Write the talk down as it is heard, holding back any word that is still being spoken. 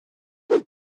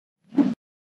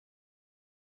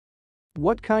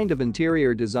What kind of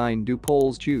interior design do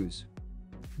Poles choose?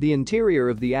 The interior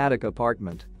of the attic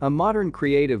apartment, a modern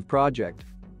creative project.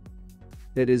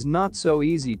 It is not so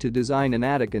easy to design an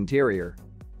attic interior.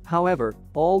 However,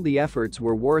 all the efforts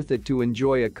were worth it to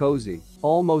enjoy a cozy,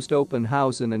 almost open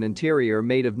house in an interior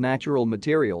made of natural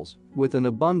materials, with an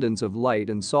abundance of light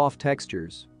and soft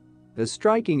textures. A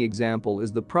striking example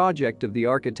is the project of the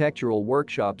architectural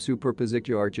workshop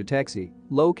Superpozycja Architeccji,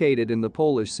 located in the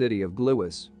Polish city of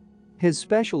Gliwice. His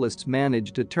specialists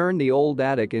managed to turn the old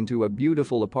attic into a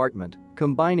beautiful apartment,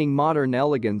 combining modern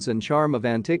elegance and charm of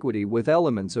antiquity with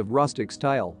elements of rustic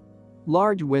style.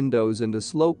 Large windows and a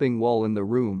sloping wall in the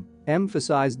room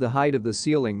emphasize the height of the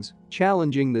ceilings,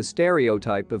 challenging the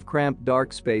stereotype of cramped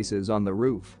dark spaces on the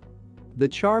roof. The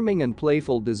charming and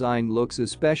playful design looks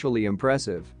especially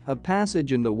impressive, a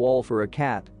passage in the wall for a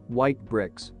cat, white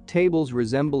bricks, tables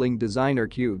resembling designer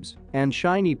cubes, and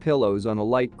shiny pillows on a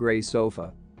light gray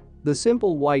sofa. The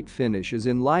simple white finish is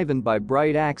enlivened by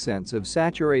bright accents of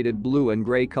saturated blue and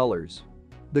gray colors.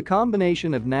 The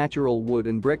combination of natural wood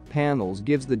and brick panels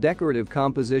gives the decorative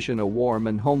composition a warm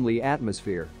and homely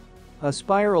atmosphere. A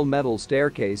spiral metal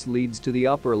staircase leads to the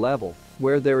upper level,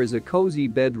 where there is a cozy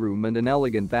bedroom and an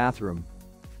elegant bathroom.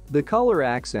 The color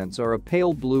accents are a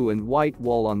pale blue and white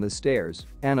wall on the stairs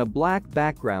and a black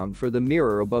background for the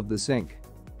mirror above the sink.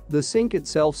 The sink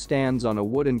itself stands on a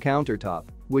wooden countertop,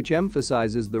 which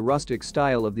emphasizes the rustic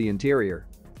style of the interior.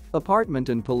 Apartment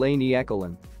in Polanie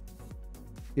Ekelin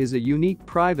is a unique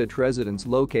private residence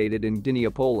located in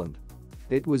Gdynia, Poland.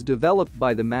 It was developed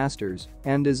by the masters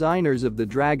and designers of the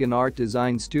Dragon Art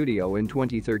Design Studio in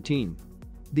 2013.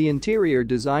 The interior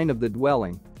design of the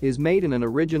dwelling is made in an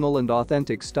original and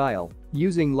authentic style,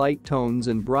 using light tones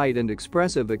and bright and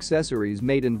expressive accessories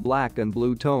made in black and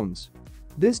blue tones.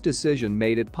 This decision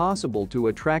made it possible to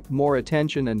attract more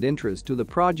attention and interest to the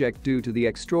project due to the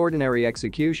extraordinary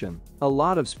execution, a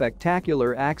lot of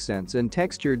spectacular accents and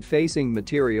textured facing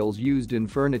materials used in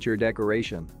furniture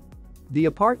decoration. The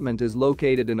apartment is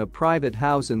located in a private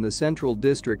house in the central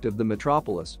district of the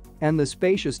metropolis, and the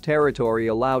spacious territory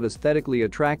allowed aesthetically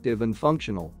attractive and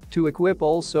functional to equip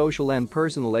all social and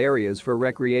personal areas for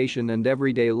recreation and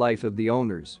everyday life of the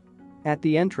owners. At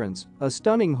the entrance, a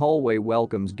stunning hallway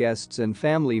welcomes guests and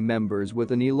family members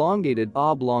with an elongated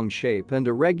oblong shape and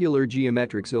a regular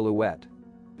geometric silhouette.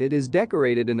 It is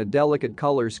decorated in a delicate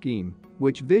color scheme,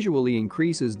 which visually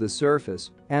increases the surface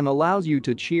and allows you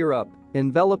to cheer up,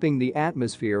 enveloping the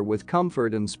atmosphere with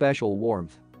comfort and special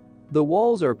warmth. The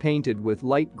walls are painted with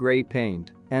light gray paint,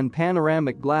 and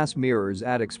panoramic glass mirrors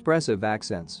add expressive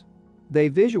accents. They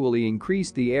visually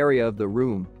increase the area of the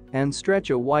room and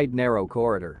stretch a wide narrow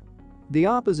corridor. The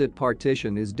opposite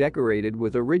partition is decorated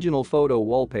with original photo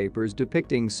wallpapers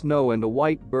depicting snow and a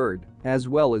white bird, as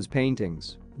well as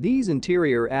paintings. These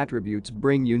interior attributes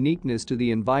bring uniqueness to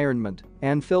the environment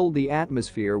and fill the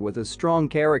atmosphere with a strong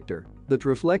character that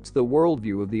reflects the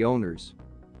worldview of the owners.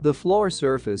 The floor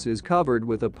surface is covered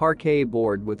with a parquet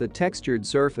board with a textured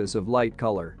surface of light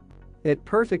color. It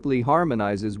perfectly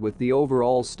harmonizes with the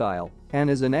overall style and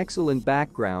is an excellent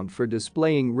background for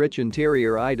displaying rich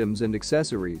interior items and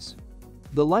accessories.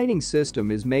 The lighting system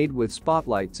is made with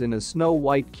spotlights in a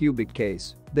snow-white cubic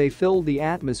case. They fill the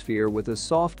atmosphere with a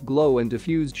soft glow and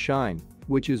diffused shine,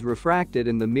 which is refracted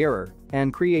in the mirror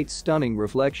and creates stunning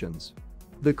reflections.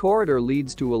 The corridor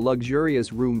leads to a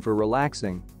luxurious room for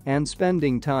relaxing and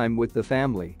spending time with the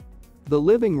family. The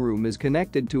living room is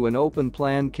connected to an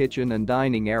open-plan kitchen and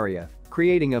dining area,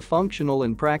 creating a functional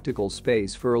and practical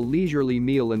space for a leisurely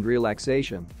meal and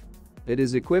relaxation. It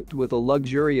is equipped with a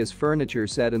luxurious furniture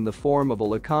set in the form of a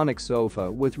laconic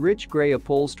sofa with rich gray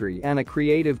upholstery and a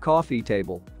creative coffee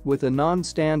table with a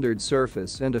non-standard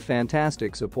surface and a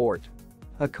fantastic support.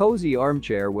 A cozy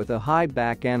armchair with a high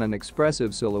back and an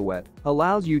expressive silhouette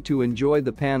allows you to enjoy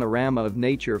the panorama of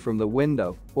nature from the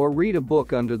window or read a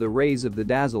book under the rays of the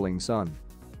dazzling sun.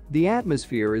 The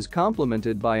atmosphere is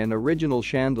complemented by an original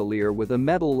chandelier with a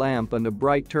metal lamp and a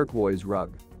bright turquoise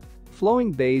rug.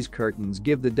 Flowing beige curtains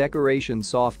give the decoration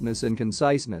softness and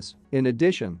conciseness. In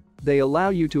addition, they allow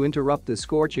you to interrupt the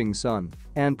scorching sun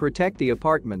and protect the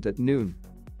apartment at noon.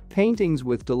 Paintings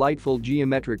with delightful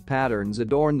geometric patterns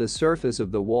adorn the surface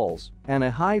of the walls, and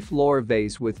a high floor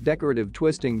vase with decorative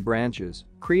twisting branches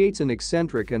creates an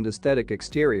eccentric and aesthetic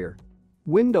exterior.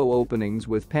 Window openings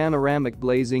with panoramic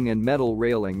glazing and metal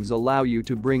railings allow you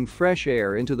to bring fresh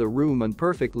air into the room and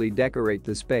perfectly decorate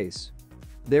the space.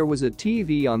 There was a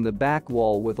TV on the back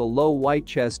wall with a low white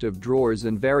chest of drawers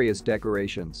and various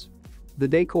decorations. The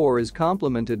decor is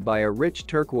complemented by a rich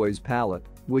turquoise palette,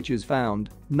 which is found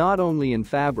not only in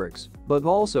fabrics but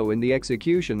also in the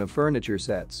execution of furniture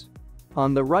sets.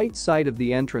 On the right side of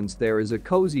the entrance there is a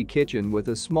cozy kitchen with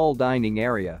a small dining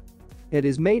area. It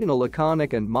is made in a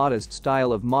laconic and modest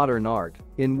style of modern art,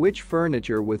 in which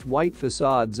furniture with white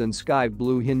facades and sky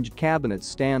blue hinged cabinets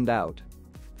stand out.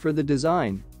 For the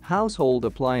design, household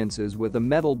appliances with a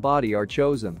metal body are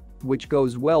chosen, which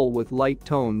goes well with light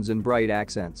tones and bright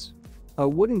accents. A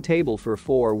wooden table for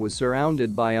four was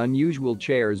surrounded by unusual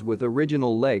chairs with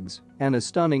original legs and a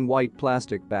stunning white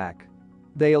plastic back.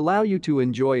 They allow you to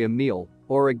enjoy a meal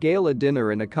or a gala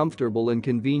dinner in a comfortable and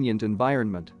convenient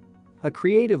environment. A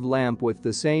creative lamp with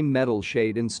the same metal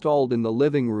shade installed in the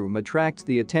living room attracts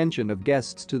the attention of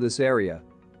guests to this area.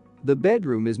 The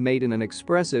bedroom is made in an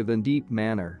expressive and deep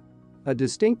manner. A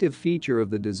distinctive feature of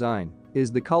the design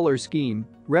is the color scheme,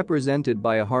 represented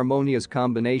by a harmonious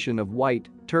combination of white,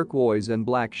 turquoise and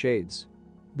black shades.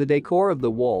 The decor of the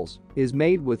walls is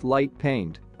made with light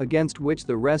paint, against which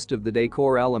the rest of the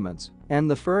decor elements and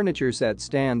the furniture set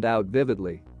stand out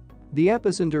vividly. The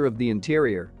epicenter of the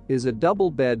interior is a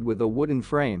double bed with a wooden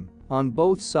frame. On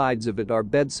both sides of it are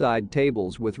bedside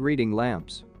tables with reading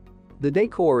lamps. The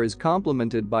decor is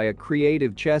complemented by a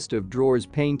creative chest of drawers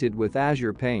painted with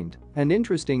azure paint, an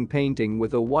interesting painting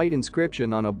with a white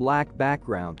inscription on a black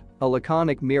background, a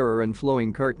laconic mirror and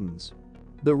flowing curtains.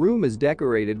 The room is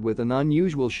decorated with an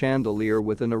unusual chandelier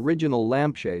with an original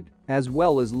lampshade, as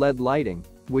well as LED lighting,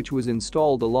 which was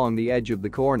installed along the edge of the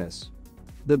cornice.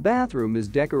 The bathroom is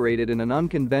decorated in an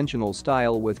unconventional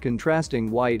style with contrasting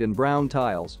white and brown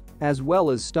tiles, as well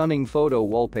as stunning photo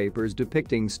wallpapers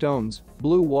depicting stones,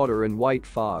 blue water and white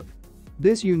fog.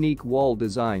 This unique wall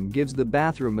design gives the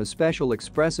bathroom a special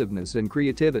expressiveness and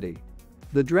creativity.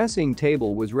 The dressing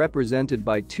table was represented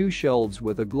by two shelves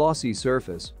with a glossy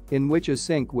surface, in which a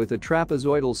sink with a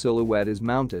trapezoidal silhouette is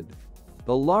mounted.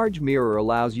 A large mirror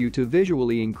allows you to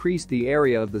visually increase the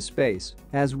area of the space,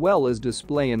 as well as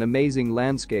display an amazing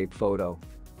landscape photo.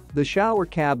 The shower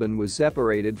cabin was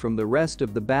separated from the rest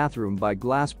of the bathroom by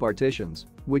glass partitions,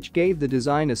 which gave the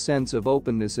design a sense of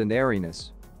openness and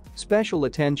airiness. Special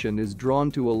attention is drawn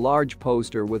to a large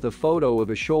poster with a photo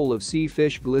of a shoal of sea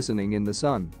fish glistening in the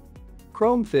sun.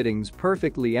 Chrome fittings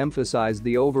perfectly emphasize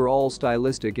the overall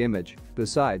stylistic image.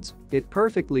 Besides, it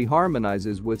perfectly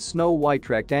harmonizes with snow-white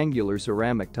rectangular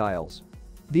ceramic tiles.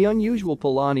 The unusual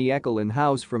Polani Ekelin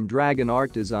house from Dragon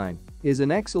Art Design is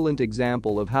an excellent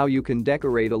example of how you can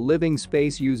decorate a living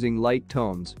space using light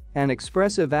tones and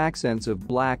expressive accents of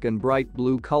black and bright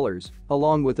blue colors,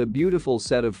 along with a beautiful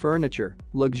set of furniture,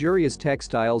 luxurious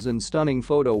textiles and stunning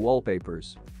photo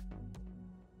wallpapers.